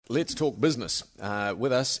Let's talk business.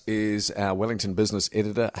 With us is our Wellington business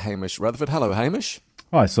editor, Hamish Rutherford. Hello, Hamish.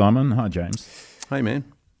 Hi, Simon. Hi, James. Hey, man.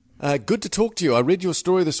 Good to talk to you. I read your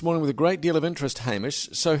story this morning with a great deal of interest, Hamish.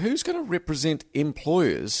 So who's going to represent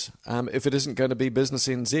employers if it isn't going to be Business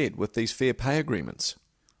NZ with these fair pay agreements?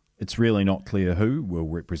 It's really not clear who will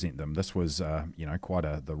represent them. This was,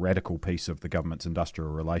 quite the radical piece of the government's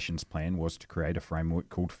industrial relations plan was to create a framework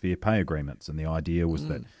called fair pay agreements. And the idea was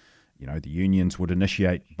that, the unions would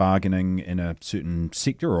initiate bargaining in a certain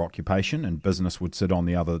sector or occupation and business would sit on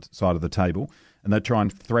the other side of the table and they'd try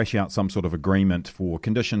and thrash out some sort of agreement for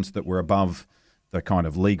conditions that were above the kind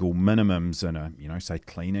of legal minimums in say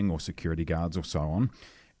cleaning or security guards or so on,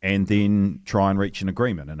 and then try and reach an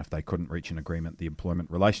agreement. And if they couldn't reach an agreement, the Employment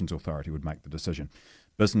Relations Authority would make the decision.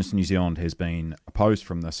 Business New Zealand has been opposed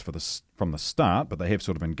from this from the start, but they have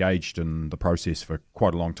sort of engaged in the process for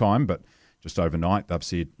quite a long time. But just overnight, they've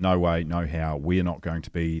said, no way, no how, we're not going to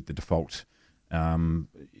be the default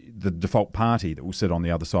party that will sit on the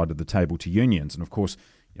other side of the table to unions. And of course,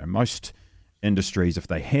 most industries, if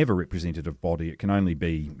they have a representative body, it can only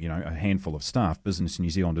be, a handful of staff. Business New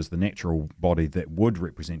Zealand is the natural body that would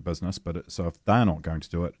represent business, so if they're not going to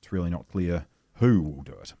do it, it's really not clear who will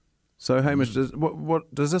do it. So, Hamish,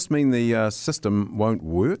 what does this mean the system won't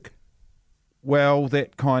work? Well,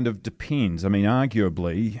 that kind of depends. I mean,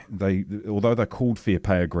 arguably, although they're called fair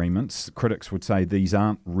pay agreements, critics would say these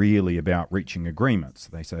aren't really about reaching agreements.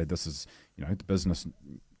 They say this is, the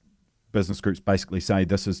business groups basically say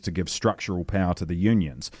this is to give structural power to the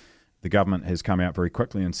unions. The government has come out very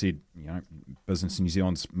quickly and said, Business New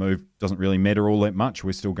Zealand's move doesn't really matter all that much.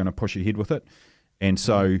 We're still going to push ahead with it. And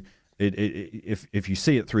so if you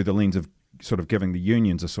see it through the lens of sort of giving the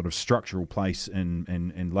unions a sort of structural place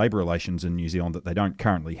in labour relations in New Zealand that they don't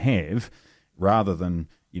currently have, rather than,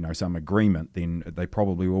 some agreement, then they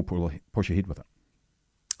probably will push ahead with it.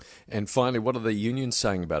 And finally, what are the unions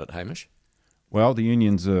saying about it, Hamish? Well, the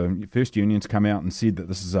unions, first unions come out and said that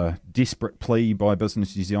this is a desperate plea by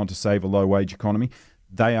Business New Zealand to save a low-wage economy.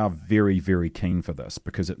 They are very, very keen for this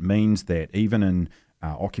because it means that even in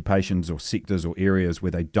occupations or sectors or areas where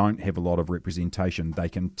they don't have a lot of representation, they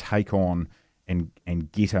can take on and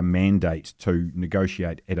get a mandate to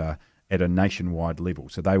negotiate at a nationwide level.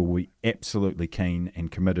 So they will be absolutely keen and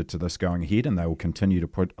committed to this going ahead, and they will continue to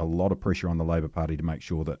put a lot of pressure on the Labour Party to make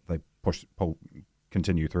sure that they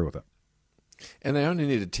continue through with it. And they only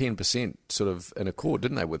needed 10% sort of an accord,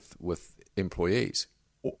 didn't they, with employees?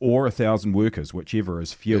 Or 1,000 workers, whichever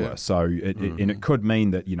is fewer. Yeah. So, and it could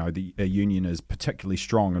mean that, a union is particularly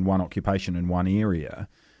strong in one occupation in one area,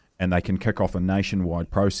 and they can kick off a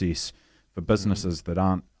nationwide process for businesses that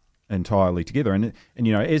aren't entirely together. And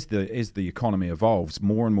as the economy evolves,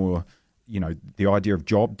 more and more, the idea of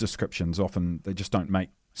job descriptions often, they just don't make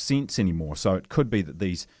sense anymore. So it could be that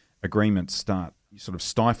these agreements start sort of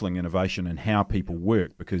stifling innovation in how people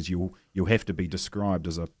work, because you'll have to be described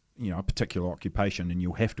as a particular occupation, and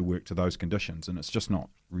you'll have to work to those conditions, and it's just not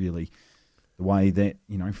really the way that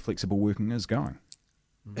flexible working is going.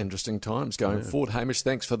 Interesting times going forward. Hamish,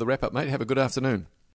 thanks for the wrap up, mate. Have a good afternoon.